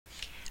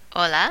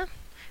Hola.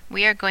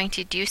 We are going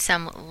to do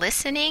some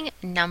listening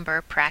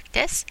number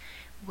practice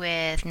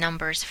with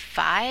numbers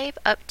 5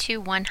 up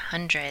to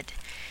 100.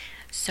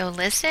 So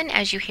listen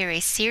as you hear a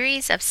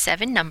series of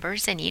 7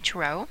 numbers in each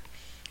row.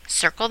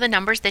 Circle the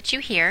numbers that you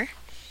hear.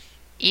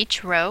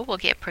 Each row will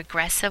get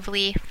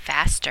progressively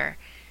faster.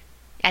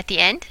 At the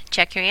end,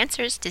 check your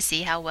answers to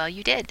see how well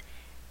you did.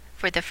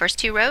 For the first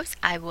 2 rows,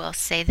 I will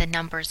say the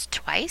numbers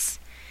twice,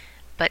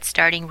 but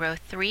starting row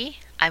 3,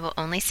 I will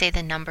only say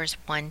the numbers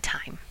 1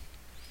 time.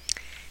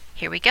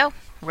 Here we go.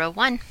 Row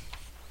 1.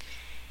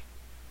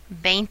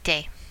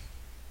 20.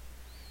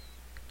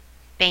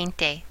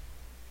 20.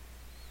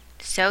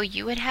 So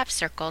you would have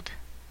circled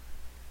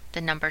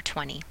the number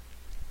 20.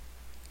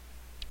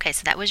 Okay,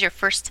 so that was your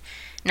first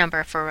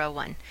number for row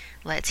 1.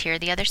 Let's hear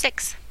the other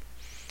 6.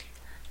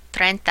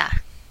 30.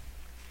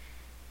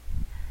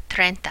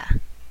 30.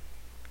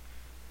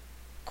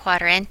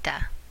 40.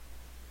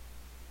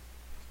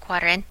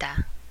 40.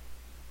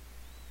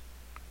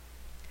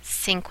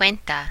 50.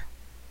 50.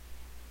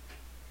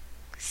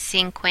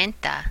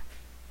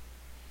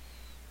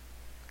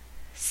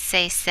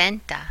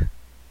 60.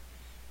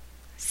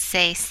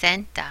 60.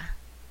 70.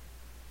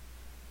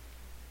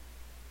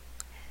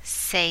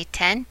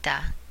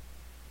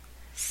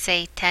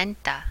 70.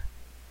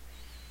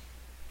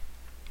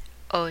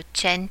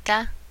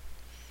 80.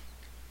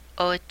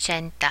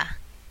 80.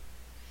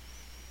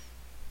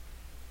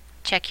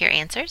 Check your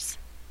answers.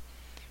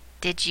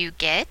 Did you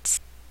get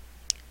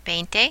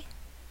 20,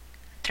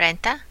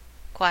 30,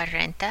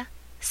 40,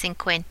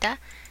 50,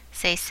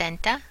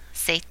 60,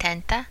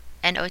 70,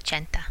 and 80?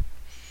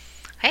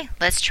 Okay,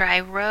 let's try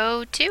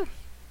row 2.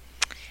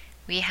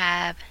 We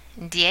have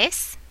 10,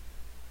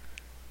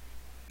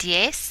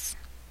 10,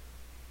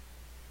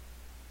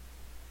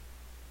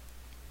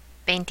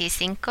 25,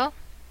 25, 45,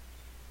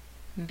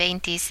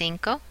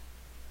 45,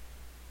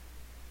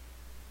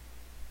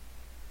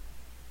 55,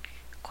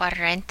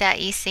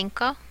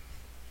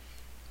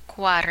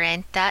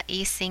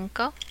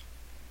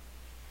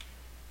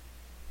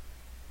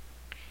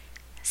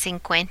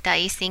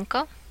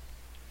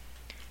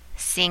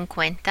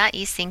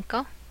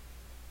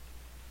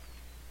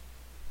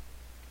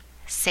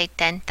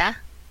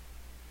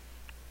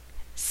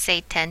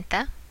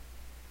 55,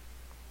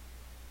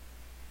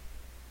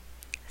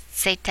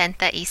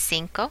 70,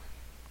 70,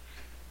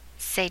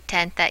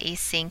 75,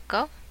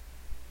 75,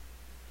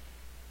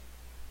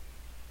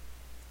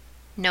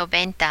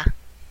 90,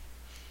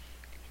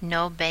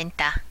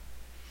 90.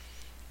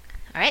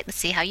 All right, let's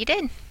see how you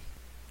did.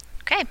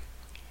 Okay,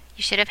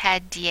 you should have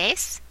had 10,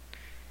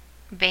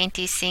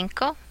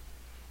 25,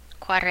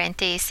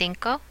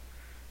 45,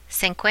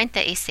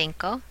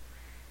 55,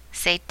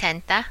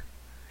 70,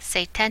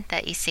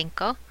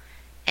 75,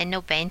 and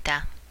 90.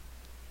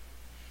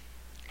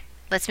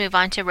 Let's move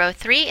on to row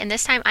 3, and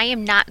this time I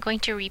am not going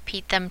to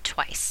repeat them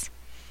twice.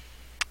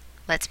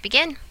 Let's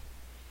begin.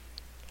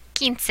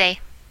 15,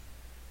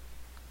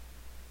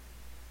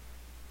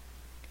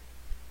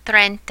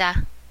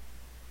 30,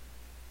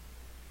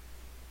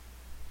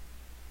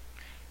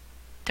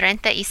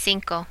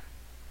 35,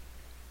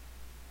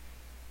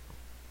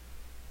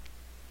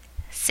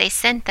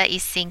 65,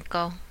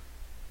 85,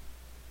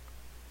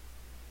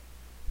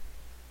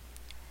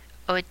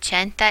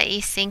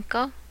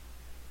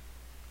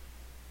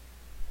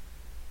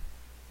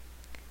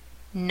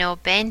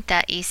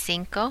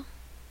 95,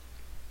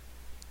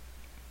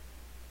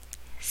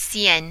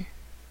 100.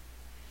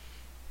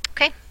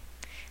 Okay,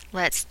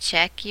 let's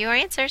check your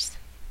answers.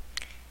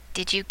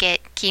 Did you get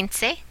 15,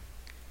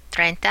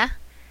 30,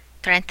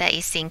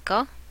 35,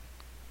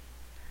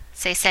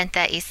 65,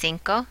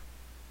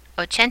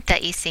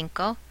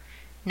 85,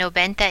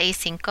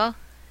 95,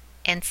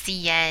 and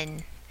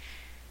 100?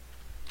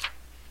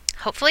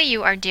 Hopefully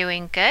you are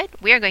doing good.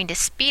 We are going to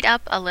speed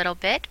up a little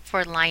bit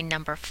for line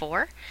number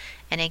 4.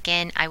 And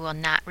again, I will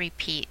not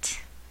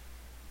repeat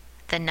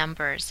the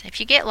numbers. If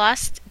you get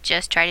lost,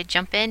 just try to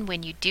jump in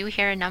when you do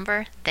hear a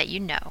number that you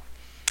know.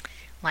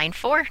 Line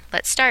 4,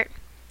 let's start.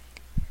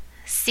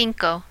 5,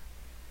 10,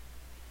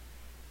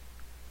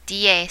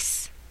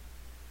 40,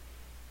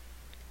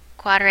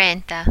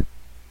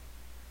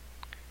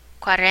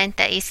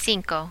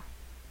 45,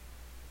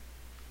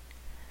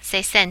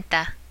 60,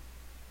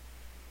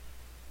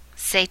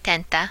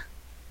 70,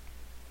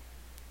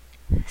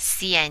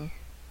 100.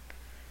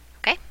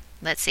 Okay,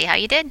 let's see how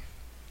you did.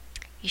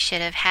 You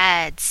should have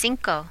had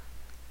 5,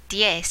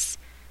 10,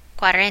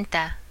 40,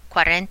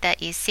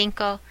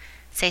 45,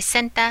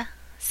 60,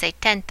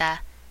 70,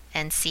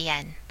 and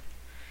 100.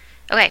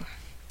 Okay,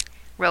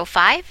 row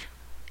 5,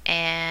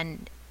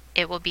 and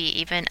it will be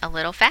even a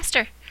little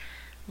faster.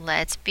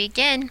 Let's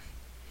begin.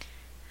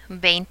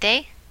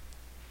 20,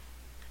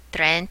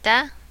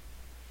 30,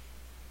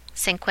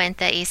 55,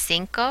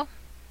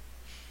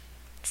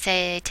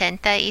 75,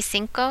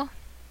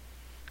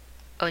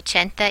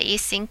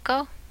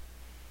 85,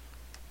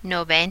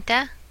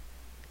 90,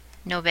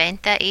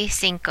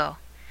 95.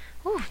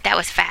 Ooh, that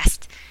was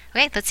fast.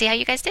 Okay, let's see how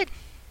you guys did.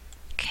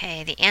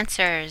 Okay, the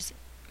answers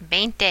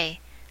 20,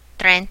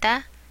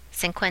 30,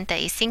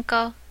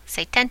 55,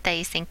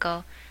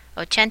 75,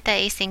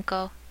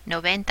 85,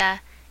 90,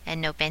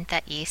 and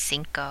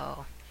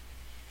 95.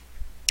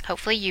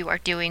 Hopefully you are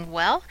doing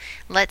well.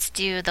 Let's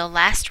do the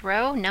last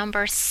row,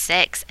 number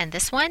 6, and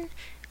this one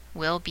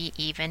will be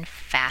even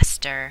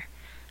faster.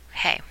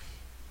 Okay,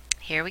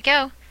 here we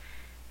go.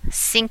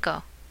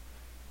 5,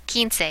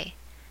 15,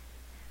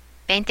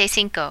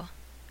 25,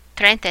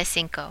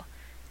 35,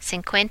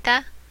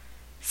 50,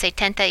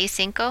 75,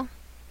 80,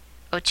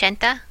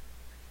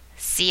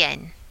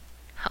 100.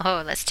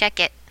 Oh, let's check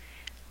it.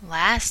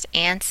 Last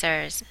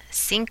answers: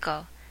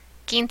 5,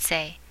 15,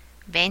 25,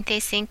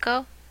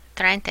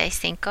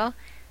 35,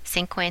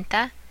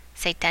 50,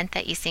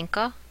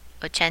 75,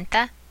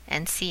 80,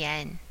 and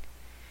 100.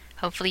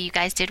 Hopefully you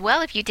guys did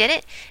well. If you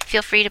didn't,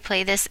 feel free to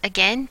play this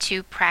again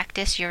to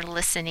practice your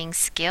listening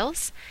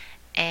skills.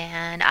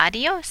 And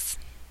adios.